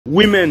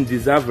Women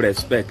deserve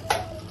respect.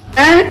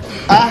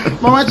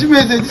 Mama Chime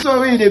say this one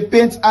wey they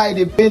paint eye,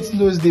 they paint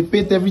nose, they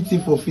paint everything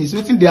for face.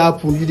 Wetin dey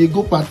happen? You dey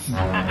go party.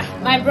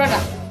 My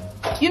brother,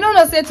 you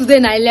know say today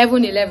na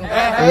 11/11.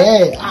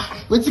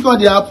 Wetin come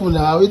dey happen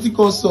now? Wetin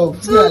come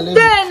sup? Today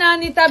na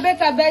Anita'S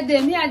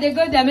birthday. Me I dey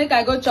go there make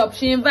I go chop.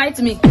 She invite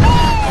me.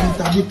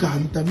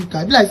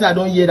 Anita'S. Be like say I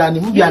don't hear that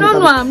name. You don't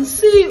know I'm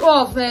CEO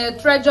of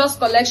Treasures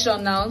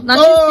Collection now. Now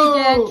she still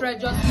get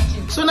Treasures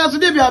Kitchen. So now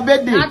today be her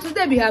birthday. Now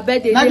today be her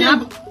birthday.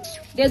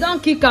 They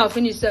don't kick out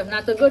finish self.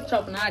 Now to go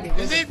chop now.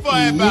 Is it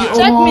forever?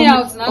 Check me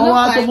out now.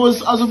 I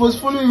suppose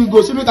follow you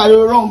go. So make I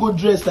run go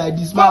dress like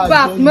this. Go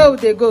back, no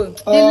they go.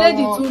 The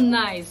lady too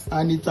nice.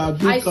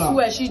 Anita'S. I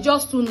swear she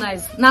just too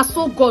nice. Now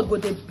so God go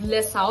dey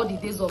bless her all the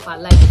days of her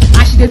life.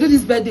 And she dey do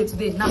this birthday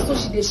today. Now so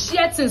she dey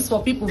share things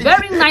for people.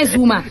 Very nice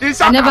woman.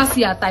 I never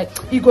see her type.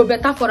 It go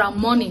better for her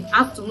morning,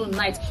 afternoon,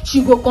 night.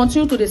 She go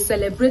continue to dey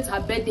celebrate her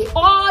birthday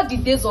all the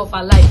days of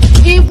her life.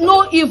 If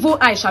no evil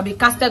eye shall be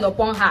casted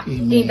upon her.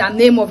 Amen. In the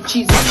name of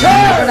Jesus.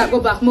 Brother, go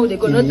back, no, they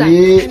go no time.